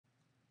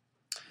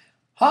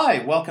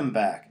Hi, welcome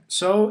back.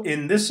 So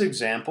in this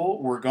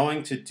example, we're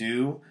going to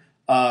do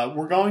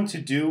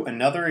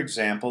another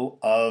example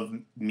of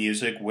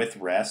music with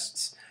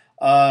rests.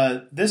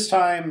 This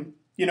time,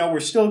 we're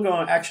still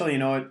going. Actually, you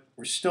know what?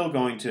 We're still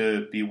going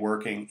to be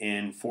working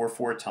in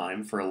 4/4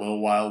 time for a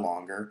little while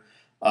longer.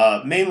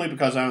 Mainly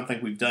because I don't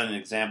think we've done an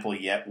example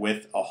yet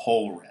with a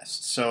whole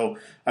rest. So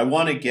I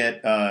want to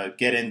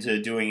get into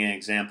doing an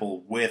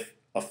example with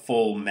a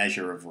full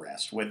measure of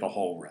rest, with a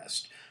whole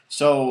rest.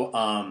 So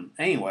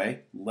anyway,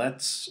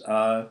 let's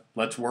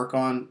work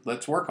on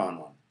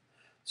one.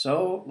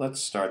 So let's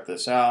start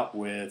this out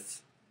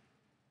with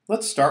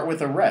let's start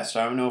with a rest.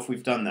 I don't know if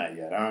we've done that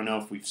yet. I don't know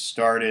if we've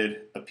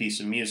started a piece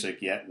of music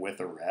yet with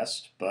a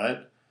rest,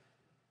 but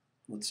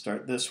let's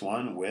start this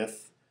one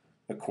with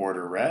a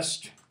quarter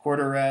rest.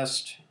 Quarter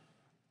rest.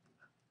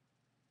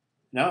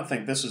 And I don't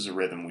think this is a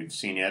rhythm we've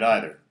seen yet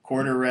either.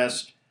 Quarter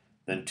rest,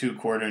 then two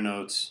quarter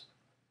notes,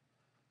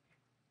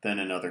 then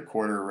another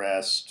quarter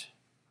rest.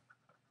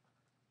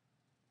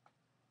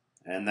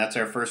 And that's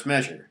our first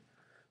measure.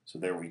 So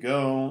there we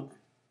go.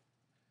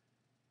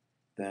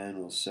 Then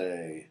we'll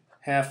say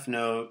half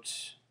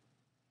note,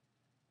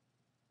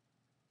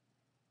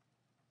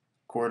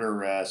 quarter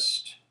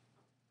rest,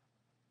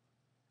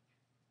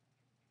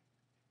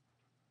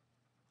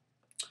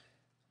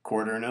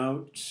 quarter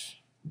note.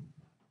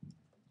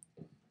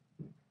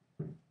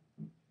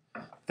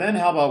 Then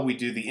how about we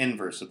do the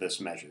inverse of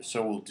this measure?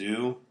 So we'll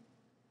do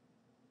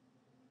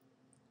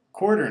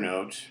quarter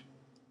note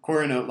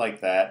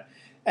like that.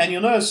 And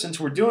you'll notice since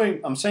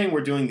I'm saying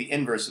we're doing the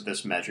inverse of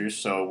this measure,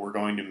 so we're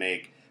going to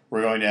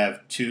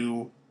have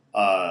two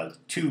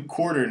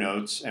quarter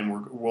notes, and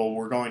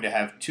we're going to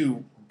have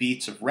two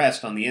beats of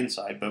rest on the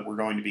inside, but we're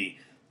going to be,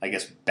 I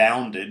guess,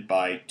 bounded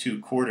by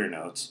two quarter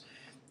notes.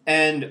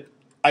 And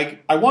I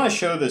want to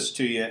show this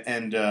to you,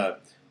 and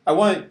I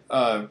want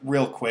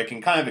real quick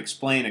and kind of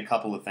explain a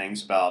couple of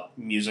things about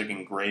music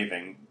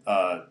engraving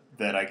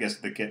that I guess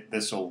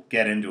this will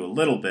get into a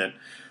little bit.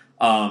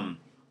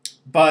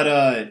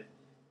 But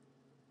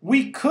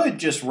we could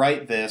just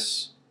write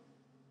this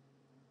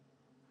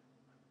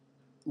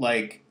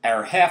like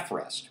our half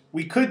rest.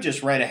 We could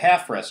just write a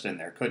half rest in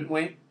there, couldn't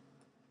we?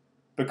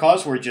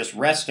 Because we're just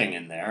resting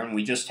in there and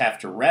we just have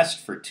to rest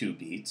for two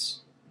beats,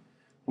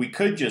 we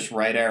could just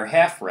write our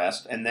half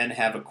rest and then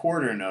have a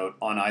quarter note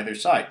on either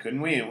side,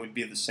 couldn't we? It would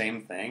be the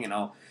same thing. And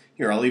I'll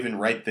even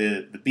write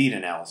the beat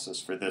analysis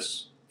for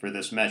this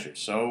measure.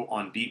 So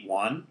on beat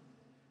 1,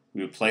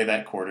 we would play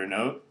that quarter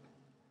note,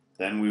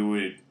 then we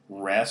would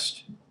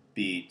rest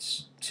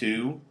beats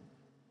 2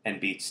 and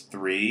beats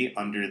 3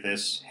 under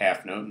this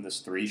half note, and this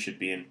 3 should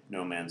be in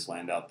no man's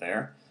land out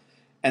there.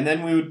 And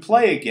then we would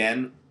play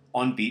again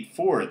on beat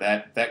 4,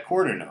 that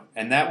quarter note.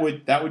 And that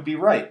would be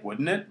right,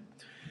 wouldn't it?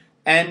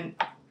 And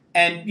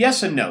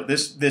yes and no.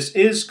 This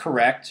is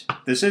correct.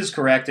 This is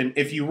correct. And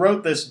if you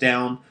wrote this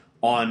down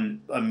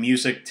on a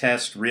music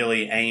test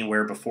really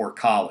anywhere before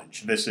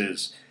college, this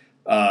is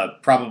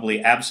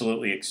probably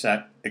absolutely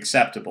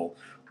acceptable.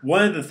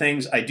 One of the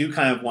things I do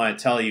kind of want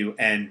to tell you,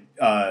 and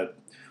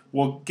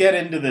we'll get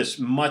into this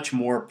much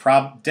more,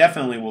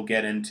 definitely we'll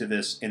get into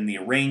this in the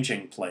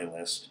arranging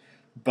playlist,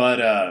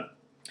 but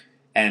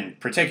and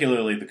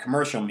particularly the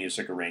commercial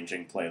music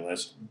arranging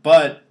playlist,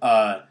 but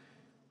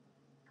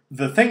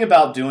the thing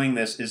about doing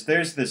this is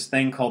there's this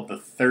thing called the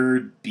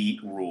third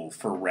beat rule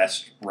for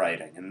rest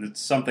writing, and it's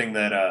something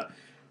that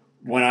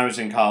when I was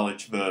in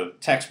college, the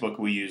textbook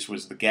we used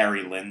was the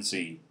Gary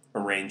Lindsay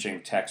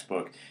arranging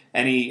textbook,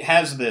 and he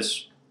has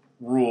this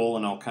rule,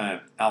 and I'll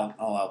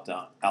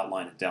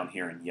outline it down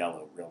here in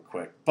yellow real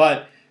quick.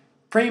 But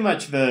pretty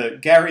much the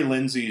Gary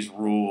Lindsay's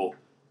rule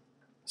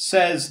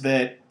says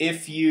that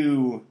if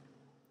you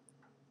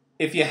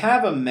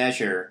have a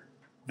measure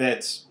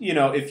that's,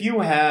 if you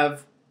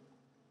have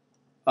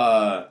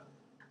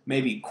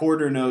maybe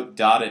quarter note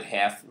dotted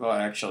half, well,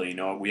 actually,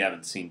 we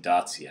haven't seen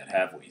dots yet,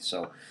 have we?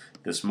 So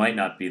this might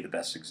not be the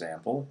best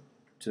example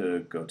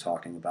to go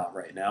talking about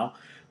right now.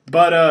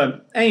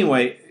 But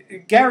anyway,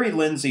 Gary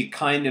Lindsay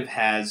kind of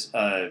has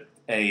a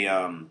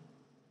bit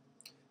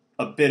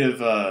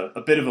of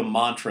a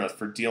mantra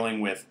for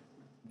dealing with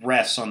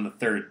rests on the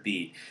third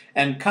beat,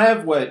 and kind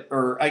of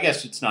or I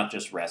guess it's not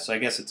just rests, I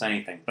guess it's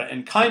anything.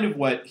 And kind of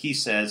what he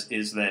says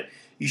is that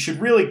you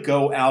should really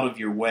go out of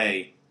your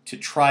way to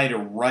try to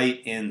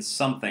write in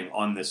something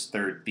on this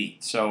third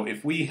beat. So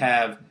if we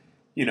have,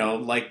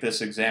 like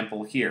this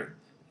example here,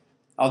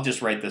 I'll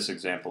just write this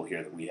example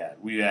here that we had.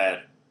 We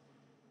had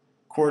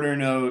quarter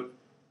note,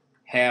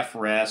 half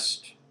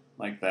rest,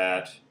 like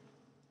that,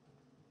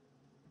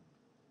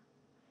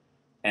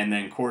 and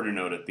then quarter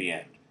note at the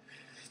end.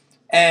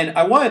 And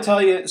I want to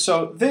tell you,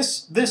 so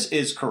this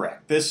is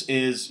correct. This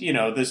is,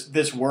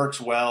 this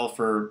works well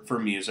for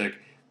music.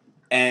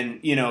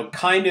 And,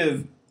 kind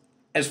of,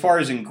 as far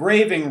as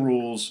engraving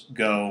rules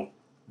go,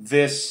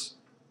 this,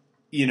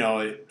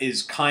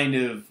 is kind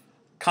of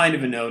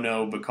a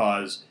no-no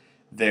because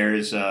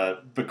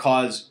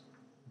because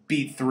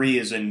beat 3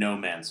 is in no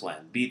man's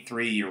land. Beat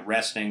 3, you're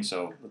resting,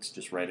 so let's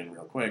just write in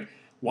real quick.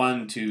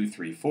 1, 2,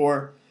 3,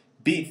 4.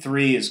 beat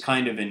 3 is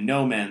kind of in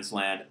no man's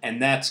land,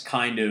 and that's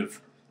kind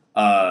of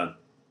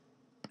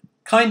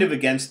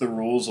against the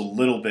rules a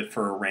little bit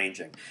for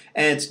arranging.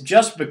 And it's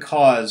just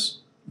because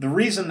the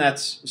reason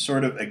that's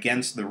sort of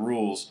against the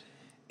rules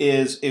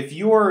is if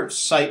you're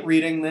sight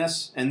reading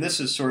this, and this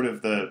is sort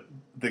of the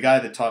guy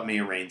that taught me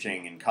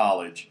arranging in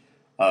college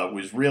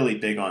was really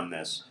big on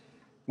this.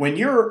 When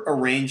you're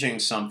arranging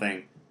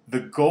something, the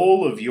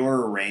goal of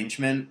your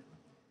arrangement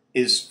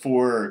is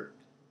for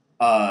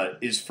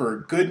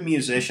good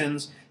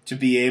musicians to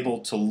be able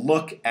to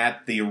look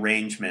at the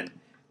arrangement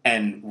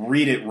and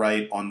read it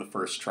right on the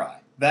first try.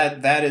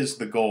 That is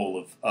the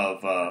goal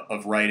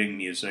of writing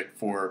music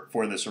for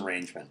this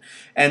arrangement.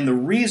 And the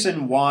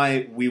reason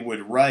why we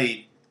would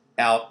write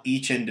out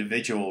each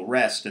individual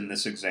rest in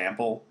this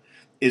example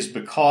is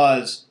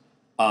because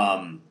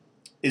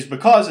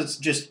it's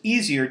just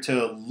easier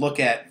to look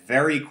at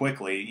very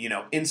quickly,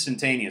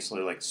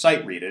 instantaneously, like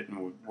sight read it.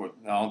 And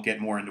I'll get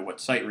more into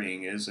what sight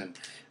reading is in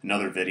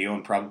another video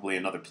and probably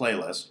another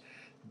playlist.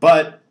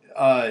 But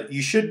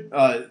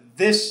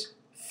this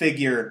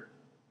figure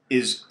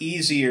is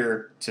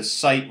easier to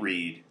sight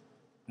read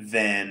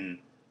than,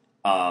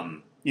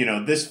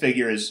 this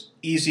figure is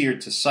easier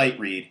to sight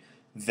read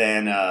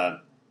than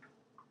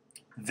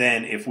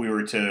if we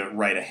were to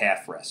write a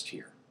half rest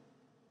here.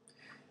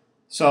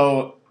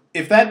 So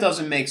if that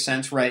doesn't make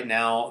sense right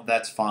now,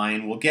 that's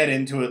fine. We'll get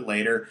into it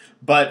later.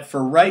 But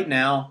for right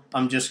now,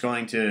 I'm just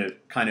going to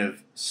kind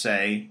of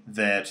say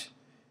that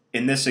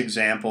in this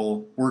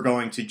example, we're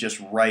going to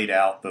just write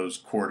out those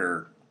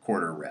quarter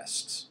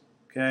rests.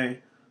 Okay,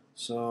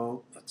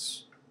 so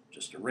let's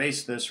just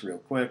erase this real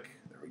quick.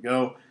 There we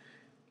go.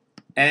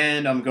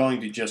 And I'm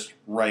going to just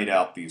write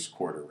out these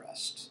quarter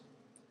rests.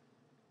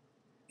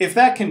 If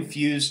that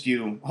confused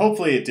you,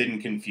 hopefully it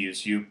didn't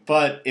confuse you,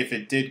 but if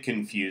it did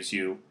confuse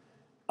you,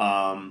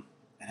 and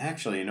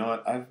actually, you know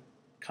what, I've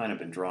kind of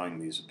been drawing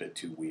these a bit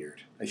too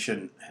weird. I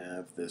shouldn't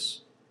have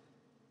this.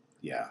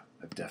 Yeah,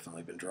 I've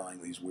definitely been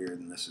drawing these weird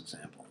in this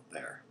example.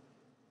 There.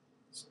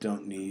 Just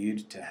don't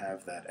need to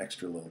have that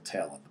extra little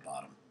tail at the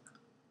bottom.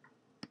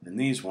 And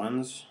these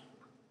ones,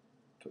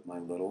 put my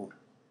little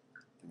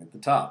thing at the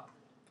top.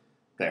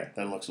 There,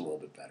 that looks a little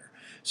bit better.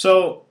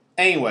 So,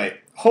 anyway,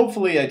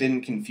 hopefully I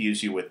didn't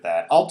confuse you with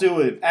that. I'll do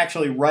it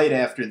actually right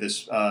after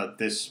this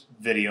this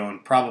video,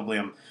 and probably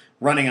I'm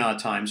running out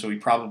of time, so we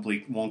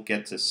probably won't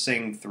get to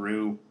sing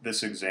through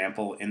this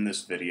example in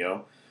this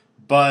video.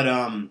 But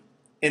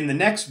in the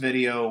next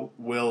video,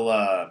 we'll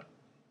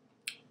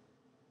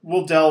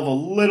delve a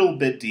little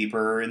bit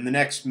deeper in the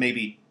next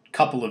maybe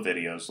couple of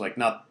videos, like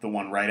not the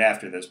one right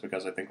after this,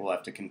 because I think we'll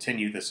have to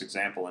continue this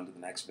example into the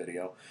next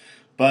video.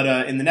 But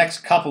in the next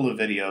couple of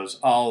videos,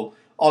 I'll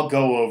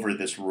go over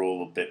this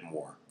rule a bit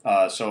more.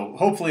 So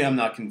hopefully I'm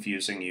not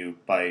confusing you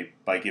by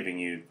giving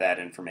you that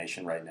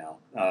information right now.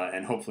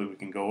 And hopefully we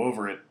can go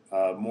over it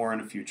more in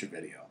a future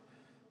video.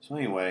 So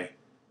anyway,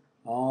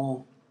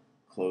 I'll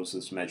close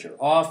this measure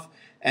off,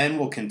 and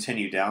we'll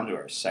continue down to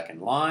our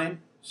second line.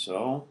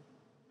 So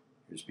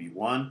here's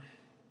B1.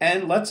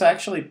 And let's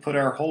actually put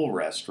our whole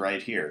rest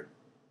right here.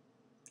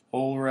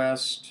 Whole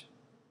rest.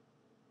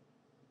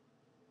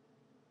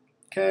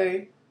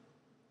 Okay.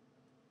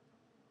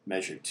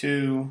 Measure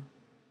 2.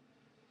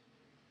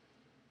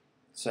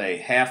 Say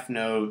half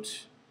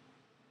note,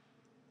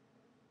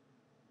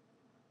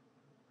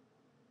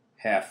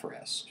 half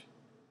rest.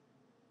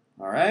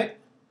 All right?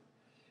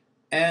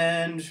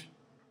 And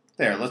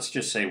there, let's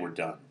just say we're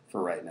done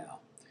for right now.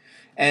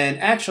 And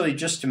actually,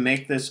 just to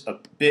make this a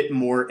bit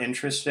more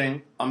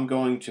interesting, I'm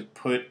going to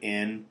put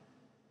in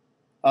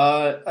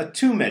a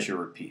 2-measure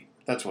repeat.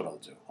 That's what I'll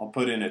do. I'll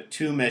put in a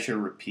 2-measure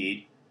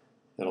repeat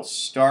that'll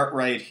start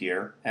right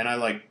here. And I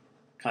like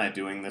kind of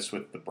doing this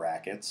with the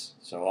brackets.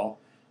 So I'll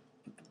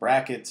put the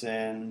brackets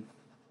in.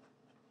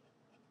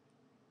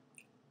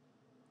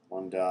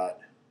 1 dot,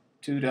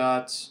 2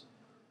 dots.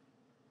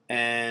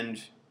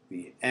 And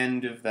the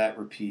end of that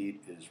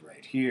repeat is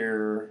right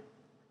here.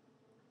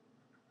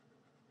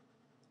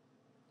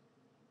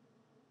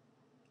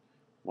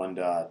 1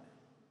 dot,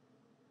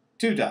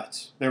 2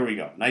 dots. There we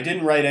go. And I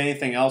didn't write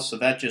anything else, so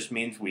that just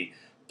means we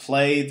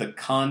play the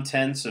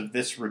contents of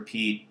this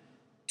repeat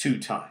 2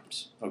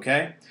 times.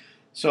 Okay?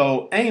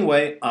 So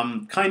anyway,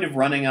 I'm kind of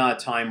running out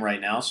of time right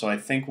now, so I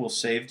think we'll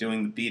save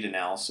doing the beat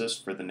analysis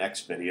for the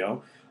next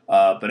video.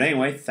 But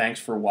anyway,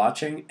 thanks for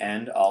watching,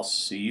 and I'll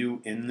see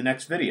you in the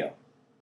next video.